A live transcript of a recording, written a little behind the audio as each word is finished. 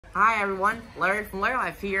Hi everyone, Larry from Larry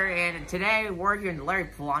Life here, and today we're here in the Larry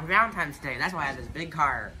pool on Valentine's Day. That's why I have this big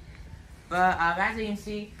car. But as you can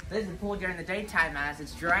see, this is the pool during the daytime as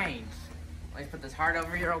it's drained. Let's put this heart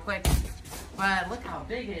over here real quick. But look how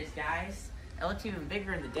big it is, guys. It looks even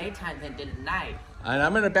bigger in the daytime than it did at night. And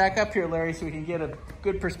I'm going to back up here, Larry, so we can get a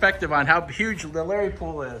good perspective on how huge the Larry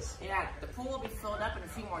pool is. Yeah, the pool will be filled up in a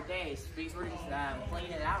few more days because we're just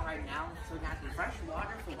cleaning it out right now so we can have some fresh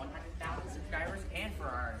water for 100,000 subscribers and for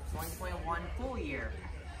our 2021 pool year.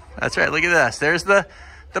 That's right. Look at this. There's the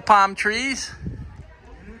palm trees.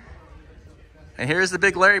 And here's the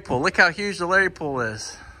big Larry pool. Look how huge the Larry pool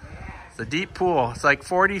is. It's a deep pool. It's like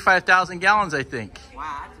 45,000 gallons, I think.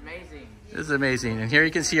 Wow, that's amazing. This is amazing. And here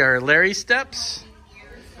you can see our Larry steps.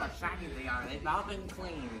 How shiny they are. They've all been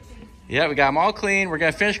cleaned. Yeah, we got them all clean. We're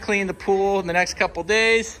going to finish cleaning the pool in the next couple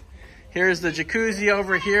days. Here's the jacuzzi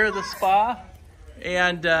over here, the spa.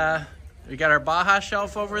 And we got our Baja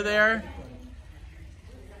shelf over there.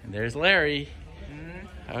 And there's Larry.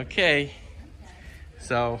 Okay.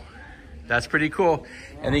 So that's pretty cool.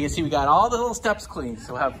 And you can see we got all the little steps cleaned.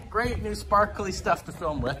 So we'll have great new sparkly stuff to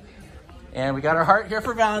film with. And we got our heart here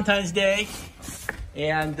for Valentine's Day.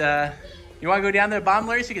 And you want to go down to the bottom,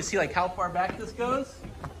 Larry, so you can see like how far back this goes?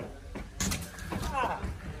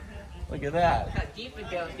 Look at that. Look how deep it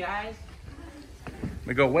goes, guys.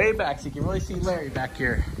 We go way back so you can really see Larry back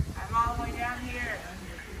here. I'm all the way down here.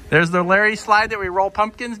 There's the Larry slide that we roll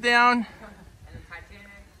pumpkins down. And the Titanic.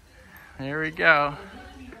 There we go.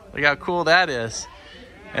 Look how cool that is.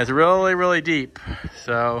 It's really, really deep.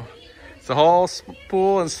 So it's the whole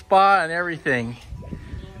pool and spa and everything.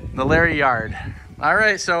 The Larry yard. All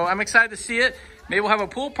right, so I'm excited to see it. Maybe we'll have a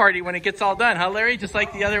pool party when it gets all done, huh, Larry? Just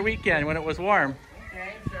like the other weekend when it was warm.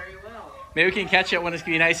 Okay, sure you will. Maybe we can catch it when it's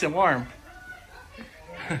gonna be nice and warm.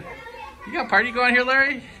 You got a party going here,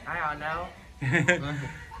 Larry? I don't know.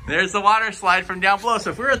 There's the water slide from down below.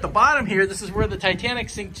 So if we're at the bottom here, this is where the Titanic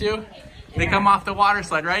sink to. They come off the water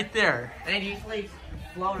slide right there. And they usually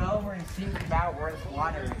float over and sink about where the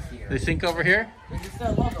water is here. They sink over here? There's just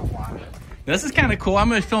a little water. This is kind of cool. I'm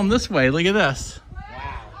going to film this way. Look at this.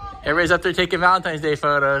 Wow. Everybody's up there taking Valentine's Day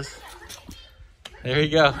photos. There you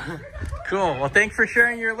go. Cool. Well, thanks for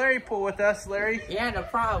sharing your Larry pool with us, Larry. Yeah, no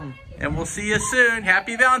problem. And we'll see you soon.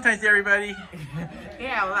 Happy Valentine's Day, everybody.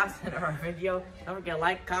 Yeah, well, that's it for our video. Don't forget to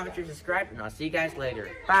like, comment, and subscribe, and I'll see you guys later.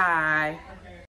 Bye.